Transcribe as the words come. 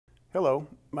Hello,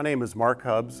 my name is Mark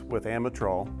Hubbs with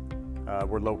Amatrol.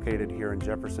 We're located here in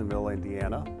Jeffersonville,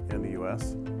 Indiana in the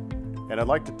US. And I'd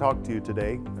like to talk to you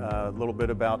today a little bit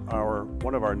about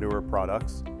one of our newer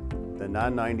products, the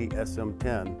 990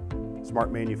 SM10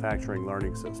 Smart Manufacturing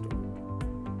Learning System.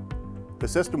 The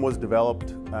system was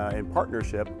developed in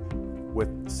partnership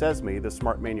with SESME, the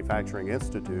Smart Manufacturing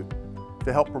Institute,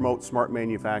 to help promote smart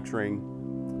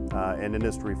manufacturing and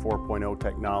Industry 4.0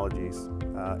 technologies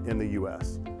in the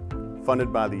US,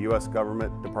 funded by the US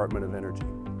Government Department of Energy.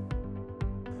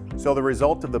 So the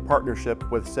result of the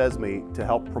partnership with SESME to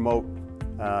help promote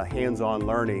hands-on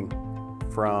learning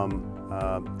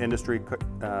from industry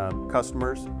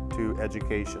customers to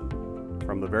education,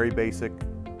 from the very basic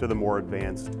to the more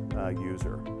advanced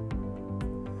user.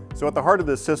 So at the heart of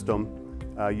this system,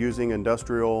 using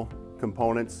industrial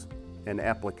components and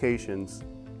applications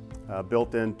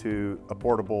built into a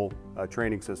portable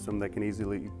training system that can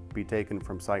easily be taken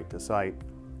from site to site,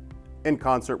 in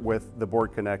concert with the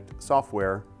Board Connect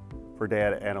software for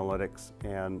data analytics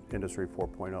and Industry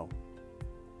 4.0.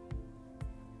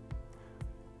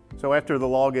 So after the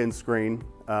login screen,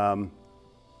 the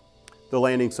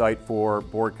landing site for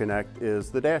Board Connect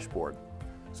is the dashboard.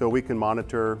 So we can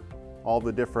monitor all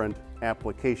the different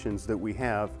applications that we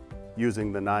have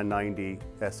using the 990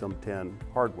 SM10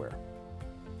 hardware.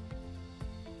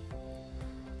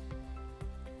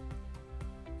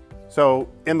 So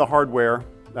in the hardware,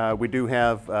 we do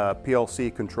have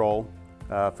PLC control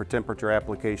for temperature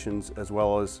applications, as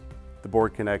well as the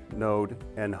Board Connect node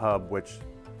and hub, which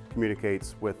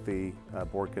communicates with the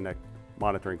Board Connect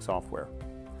monitoring software.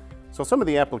 So some of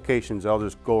the applications, I'll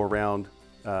just go around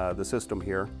the system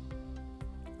here.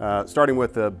 Starting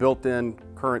with the built-in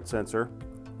current sensor,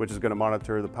 which is going to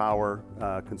monitor the power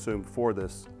consumed for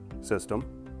this system,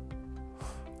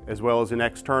 as well as an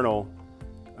external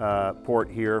port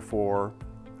here for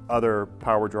other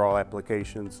power draw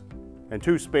applications, and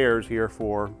two spares here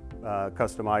for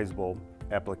customizable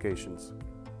applications.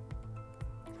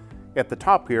 At the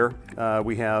top here,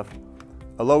 we have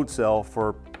a load cell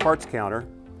for parts counter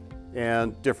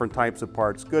and different types of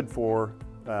parts, good for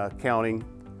counting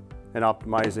and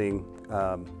optimizing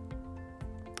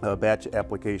batch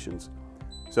applications.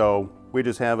 So we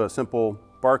just have a simple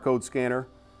barcode scanner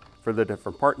for the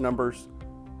different part numbers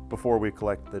before we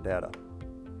collect the data.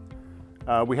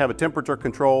 We have a temperature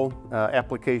control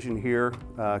application here,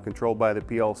 controlled by the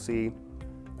PLC.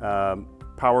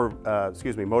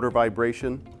 Motor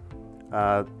vibration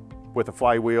with a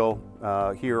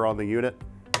flywheel here on the unit,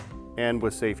 and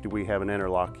with safety we have an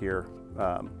interlock here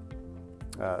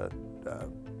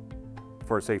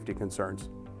for safety concerns.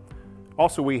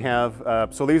 Also we have,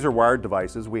 so these are wired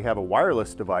devices. We have a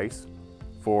wireless device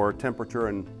for temperature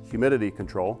and humidity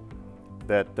control.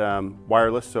 That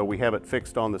wireless, so we have it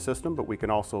fixed on the system, but we can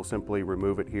also simply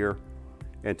remove it here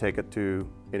and take it to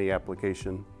any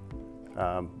application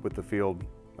with the field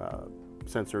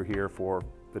sensor here for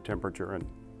the temperature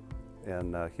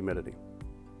and humidity.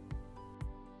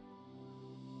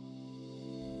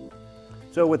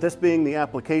 So with this being the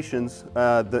applications,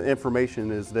 the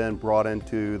information is then brought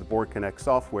into the Board Connect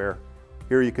software.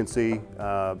 Here you can see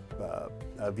a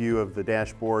view of the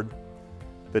dashboard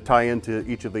that tie into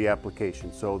each of the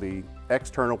applications. So the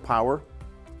external power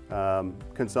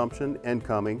consumption,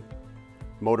 incoming,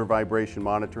 motor vibration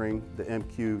monitoring, the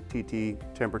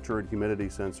MQTT temperature and humidity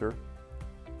sensor,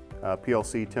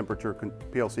 PLC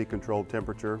controlled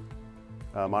temperature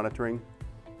monitoring,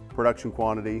 production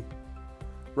quantity,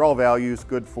 raw values,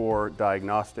 good for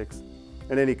diagnostics,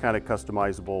 and any kind of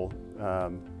customizable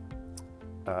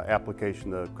application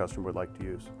the customer would like to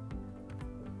use.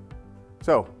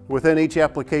 So within each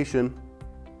application,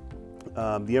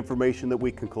 the information that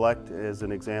we can collect is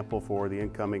an example for the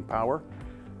incoming power.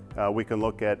 We can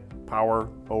look at power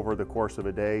over the course of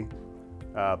a day,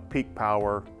 peak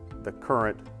power, the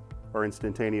current or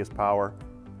instantaneous power,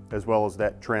 as well as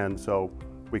that trend. So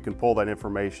we can pull that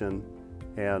information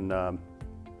and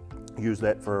use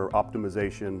that for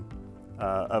optimization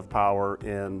of power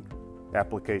in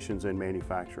applications in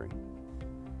manufacturing.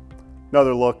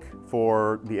 Another look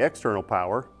for the external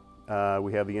power,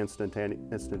 we have the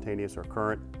instantaneous or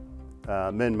current,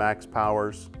 min-max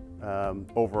powers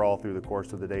overall through the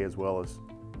course of the day, as well as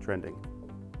trending.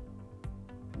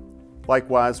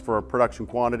 Likewise for production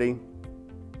quantity,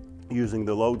 using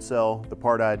the load cell, the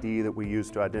part ID that we use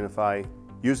to identify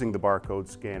using the barcode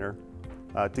scanner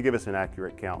to give us an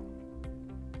accurate count.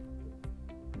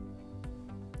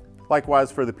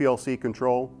 Likewise for the PLC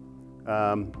control,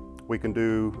 we can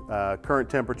do current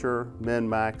temperature, min,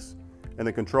 max, and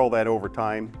then control that over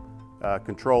time,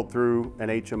 controlled through an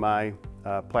HMI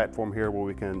platform here where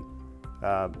we can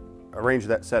arrange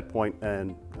that set point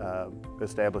and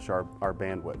establish our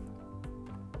bandwidth.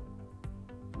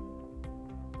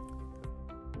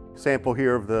 Sample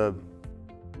here of the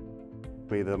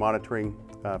monitoring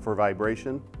for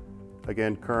vibration.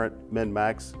 Again, current, min,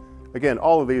 max. Again,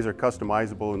 all of these are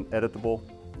customizable and editable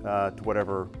to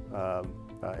whatever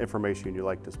information you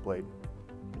like displayed.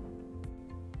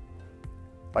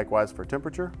 Likewise for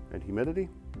temperature and humidity.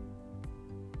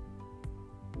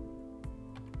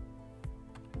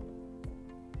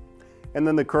 And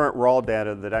then the current raw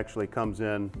data that actually comes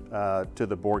in to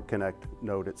the Board Connect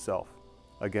node itself.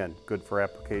 Again, good for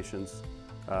applications,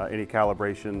 any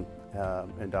calibration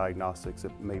and diagnostics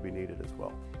that may be needed as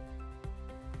well.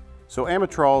 So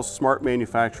Amatrol's Smart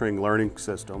Manufacturing Learning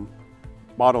System,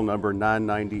 model number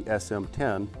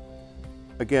 990SM10,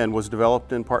 again was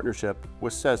developed in partnership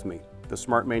with SESME, the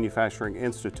Smart Manufacturing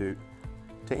Institute,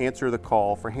 to answer the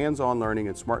call for hands-on learning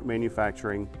in smart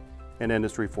manufacturing and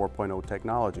Industry 4.0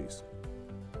 technologies.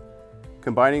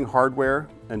 Combining hardware,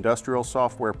 industrial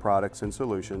software products and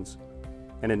solutions,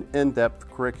 and an in-depth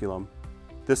curriculum,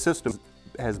 this system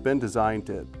has been designed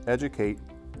to educate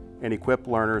and equip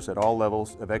learners at all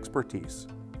levels of expertise,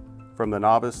 from the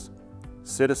novice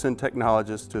citizen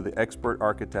technologist to the expert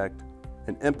architect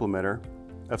and implementer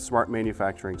of smart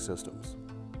manufacturing systems.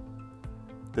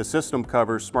 The system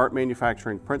covers smart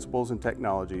manufacturing principles and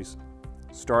technologies,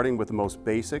 starting with the most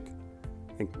basic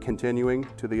and continuing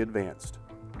to the advanced.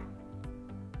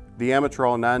 The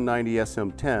Amatrol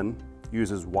 990SM10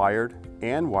 uses wired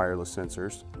and wireless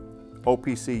sensors,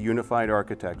 OPC Unified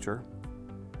Architecture,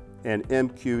 and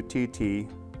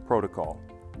MQTT protocol,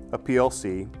 a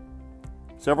PLC,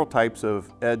 several types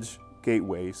of edge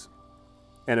gateways,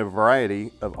 and a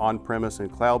variety of on-premise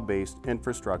and cloud-based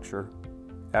infrastructure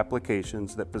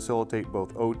applications that facilitate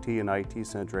both OT and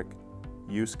IT-centric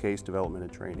use case development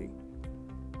and training.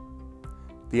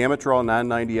 The Amatrol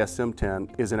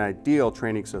 990SM10 is an ideal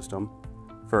training system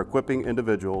for equipping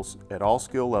individuals at all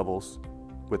skill levels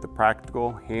with the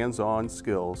practical, hands-on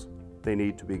skills they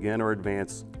need to begin or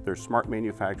advance their smart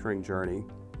manufacturing journey,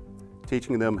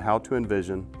 teaching them how to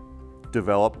envision,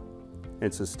 develop,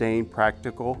 and sustain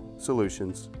practical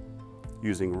solutions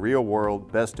using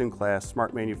real-world, best-in-class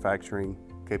smart manufacturing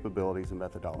capabilities and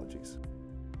methodologies.